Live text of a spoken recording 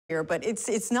But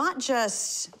it's not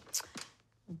just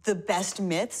the best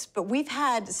myths, but we've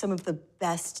had some of the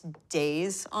best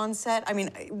days on set. I mean,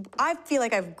 I feel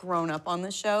like I've grown up on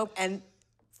the show, and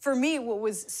for me, what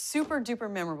was super duper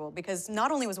memorable, because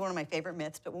not only was it one of my favorite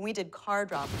myths, but when we did car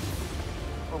drop,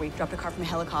 where we dropped a car from a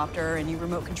helicopter and you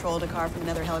remote controlled a car from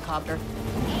another helicopter.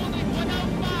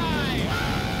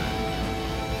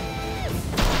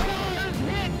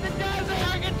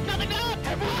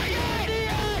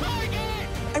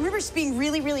 I remember just being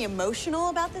really, really emotional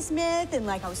about this myth, and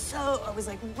like I was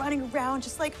like running around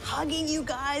just like hugging you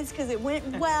guys because it went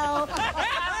well. We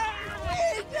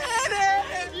did it!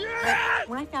 But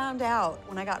when I found out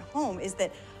when I got home is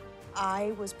that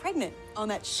I was pregnant on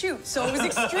that shoot, so it was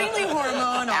extremely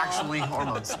hormonal. Actually,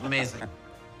 hormones, amazing.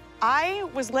 I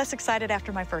was less excited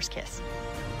after my first kiss.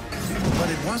 But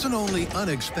it wasn't only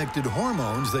unexpected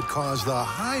hormones that caused the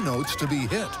high notes to be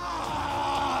hit.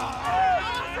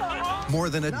 More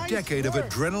than a decade of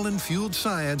adrenaline-fueled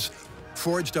science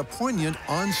forged a poignant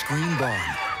on-screen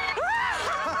bond.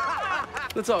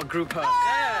 Let's all group hug.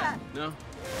 Yeah. No?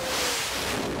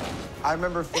 I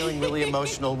remember feeling really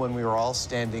emotional when we were all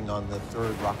standing on the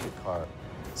third rocket car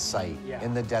site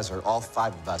in the desert, all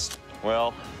 5 of us.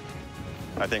 Well,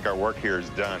 I think our work here is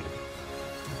done.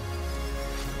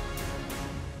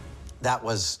 It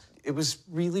was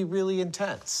really, really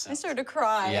intense. I started to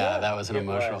cry. Yeah, that was an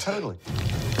emotional. Totally.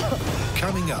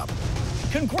 Coming up.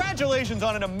 Congratulations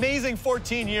on an amazing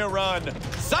 14-year run.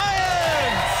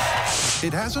 Science!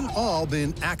 It hasn't all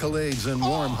been accolades and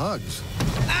warm hugs.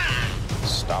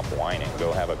 Stop whining.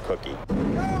 Go have a cookie.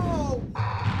 No!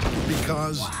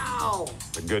 Because... Wow!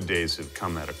 The good days have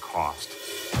come at a cost.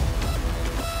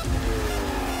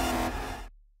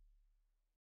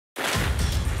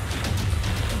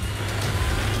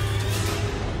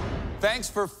 Thanks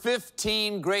for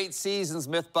 15 great seasons,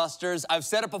 Mythbusters. I've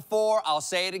said it before, I'll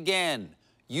say it again.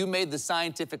 You made the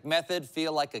scientific method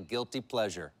feel like a guilty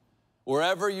pleasure.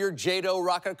 Wherever your JATO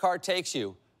rocket car takes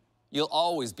you, you'll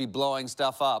always be blowing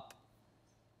stuff up.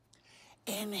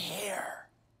 In here.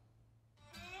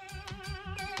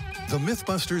 The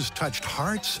Mythbusters touched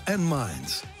hearts and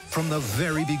minds from the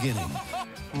very beginning.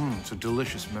 It's a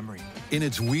delicious memory. In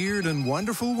its weird and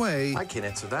wonderful way, I can't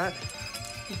answer that.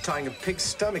 You're tying a pig's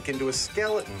stomach into a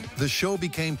skeleton. the show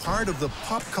became part of the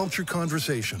pop culture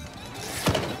conversation.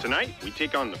 Tonight, we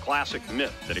take on the classic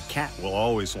myth that a cat will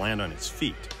always land on its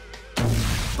feet.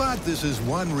 But this is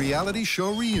one reality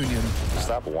show reunion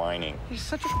Stop whining. He's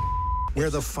such a where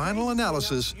the final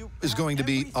analysis is going to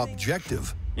be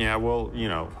objective. Yeah, well, you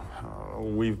know,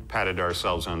 we've patted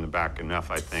ourselves on the back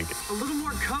enough, I think. A little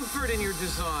more comfort in your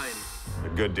design. The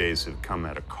good days have come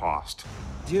at a cost.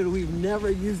 Dude, we've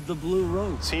never used the blue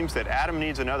rope. Seems that Adam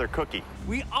needs another cookie.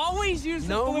 We always use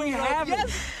the blue rope. we haven't.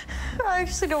 Yes. I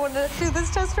actually don't want to do this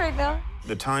test right now.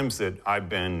 The times that I've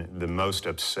been the most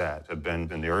upset have been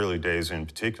in the early days in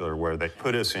particular, where they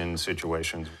put us in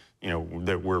situations, you know,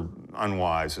 that were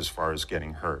unwise as far as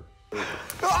getting hurt.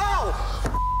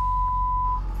 Oh!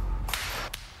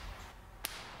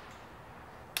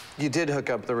 You did hook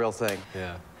up the real thing.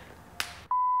 Yeah.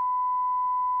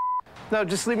 No,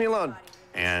 just leave me alone.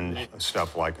 And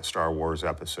stuff like a Star Wars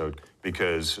episode,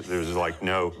 because there's like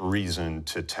no reason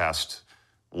to test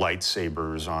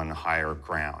lightsabers on higher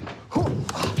ground.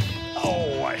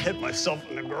 Oh, I hit myself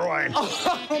in the groin.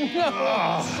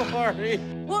 Oh, sorry.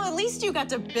 Well, at least you got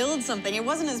to build something. It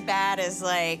wasn't as bad as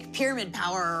like pyramid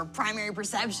power or primary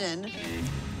perception. Did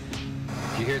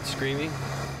you hear it screaming?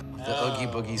 The Oogie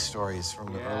Boogie stories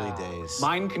from the early days.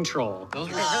 Mind control. Those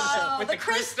were Oh, the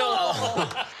crystal!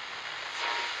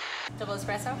 Double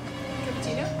espresso,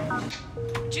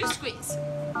 cappuccino, juice squeeze.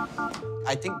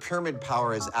 I think pyramid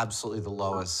power is absolutely the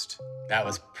lowest. That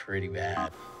was pretty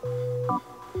bad.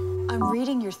 I'm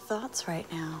reading your thoughts right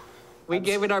now. We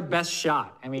gave it our best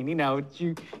shot. I mean, you know,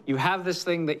 you have this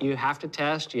thing that you have to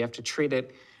test. You have to treat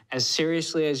it as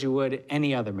seriously as you would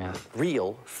any other myth.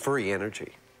 Real free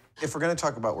energy. If we're going to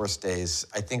talk about worst days,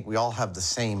 I think we all have the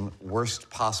same worst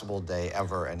possible day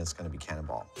ever, and it's going to be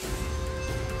Cannonball.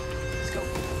 Let's go.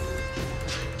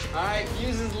 All right,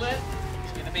 fuse is lit.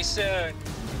 It's gonna be soon.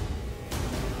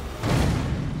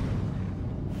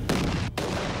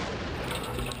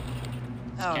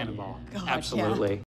 Oh, Cannonball. God, Absolutely. Yeah.